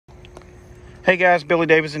Hey guys, Billy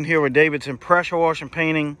Davidson here with Davidson Pressure Wash and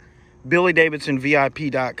Painting,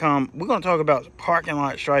 BillyDavidsonVIP.com. We're going to talk about parking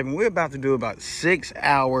lot striping. We're about to do about 6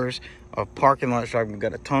 hours of parking lot striping. We've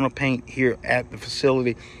got a ton of paint here at the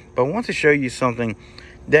facility, but I want to show you something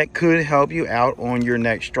that could help you out on your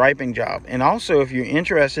next striping job. And also, if you're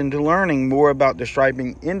interested in learning more about the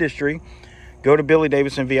striping industry, go to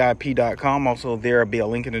BillyDavidsonVIP.com. Also, there will be a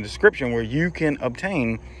link in the description where you can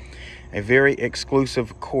obtain a very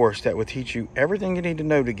exclusive course that will teach you everything you need to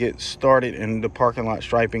know to get started in the parking lot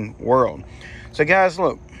striping world. So guys,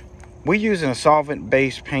 look, we're using a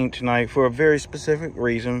solvent-based paint tonight for a very specific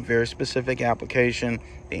reason, very specific application.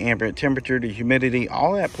 The ambient temperature, the humidity,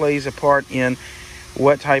 all that plays a part in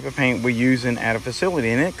what type of paint we're using at a facility.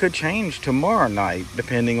 And it could change tomorrow night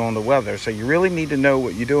depending on the weather. So you really need to know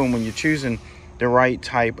what you're doing when you're choosing the right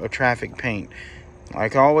type of traffic paint.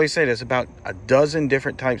 Like I always say, there's about a dozen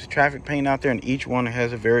different types of traffic paint out there, and each one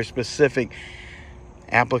has a very specific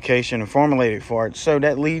application and formulated for it. So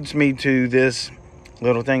that leads me to this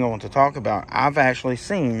little thing I want to talk about. I've actually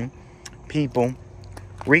seen people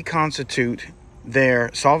reconstitute their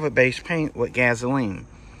solvent-based paint with gasoline.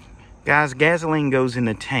 Guys, gasoline goes in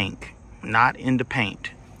the tank, not in the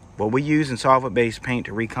paint. What we use in solvent-based paint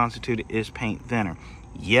to reconstitute it is paint thinner.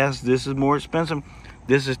 Yes, this is more expensive.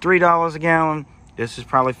 This is $3 a gallon. This is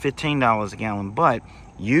probably $15 a gallon, but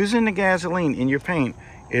using the gasoline in your paint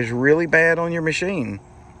is really bad on your machine.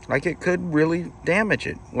 Like, it could really damage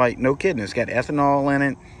it. Like, no kidding. It's got ethanol in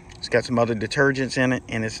it. It's got some other detergents in it,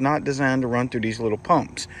 and it's not designed to run through these little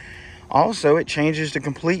pumps. Also, it changes the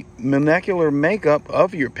complete molecular makeup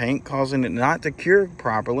of your paint, causing it not to cure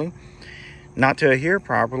properly, not to adhere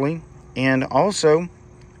properly, and also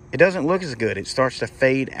it doesn't look as good. It starts to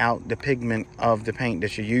fade out the pigment of the paint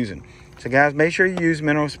that you're using. So guys, make sure you use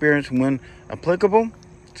mineral spirits when applicable.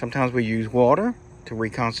 Sometimes we use water to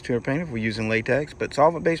reconstitute our paint if we're using latex, but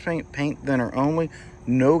solvent-based paint, paint thinner only,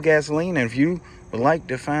 no gasoline. And if you would like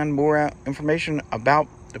to find more information about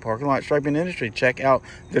the parking lot striping industry, check out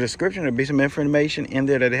the description. There'll be some information in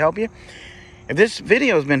there that'll help you. If this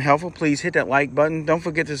video has been helpful, please hit that like button. Don't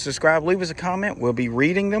forget to subscribe, leave us a comment. We'll be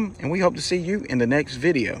reading them, and we hope to see you in the next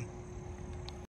video.